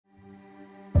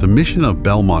The mission of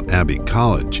Belmont Abbey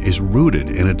College is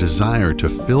rooted in a desire to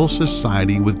fill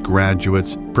society with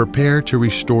graduates prepared to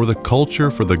restore the culture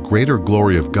for the greater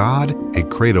glory of God and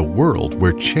create a world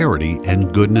where charity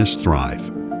and goodness thrive.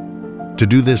 To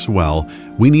do this well,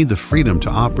 we need the freedom to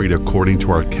operate according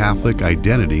to our Catholic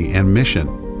identity and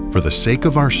mission for the sake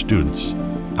of our students,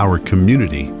 our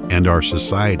community, and our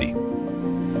society.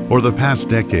 Over the past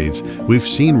decades, we've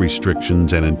seen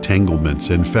restrictions and entanglements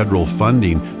in federal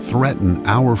funding threaten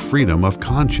our freedom of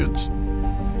conscience.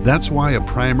 That's why a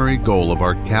primary goal of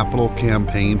our capital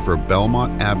campaign for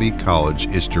Belmont Abbey College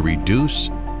is to reduce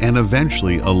and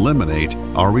eventually eliminate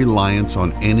our reliance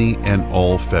on any and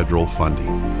all federal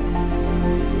funding.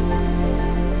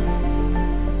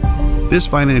 This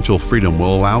financial freedom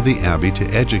will allow the Abbey to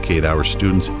educate our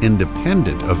students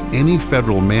independent of any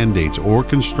federal mandates or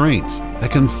constraints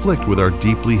that conflict with our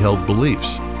deeply held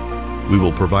beliefs. We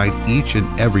will provide each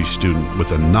and every student with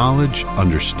the knowledge,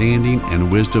 understanding, and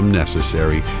wisdom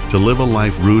necessary to live a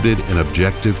life rooted in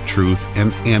objective truth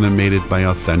and animated by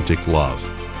authentic love.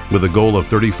 With a goal of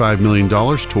 $35 million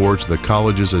towards the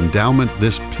college's endowment,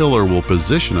 this pillar will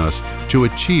position us to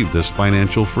achieve this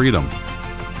financial freedom.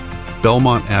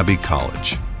 Belmont Abbey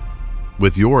College,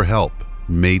 with your help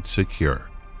made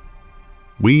secure.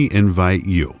 We invite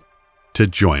you to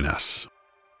join us.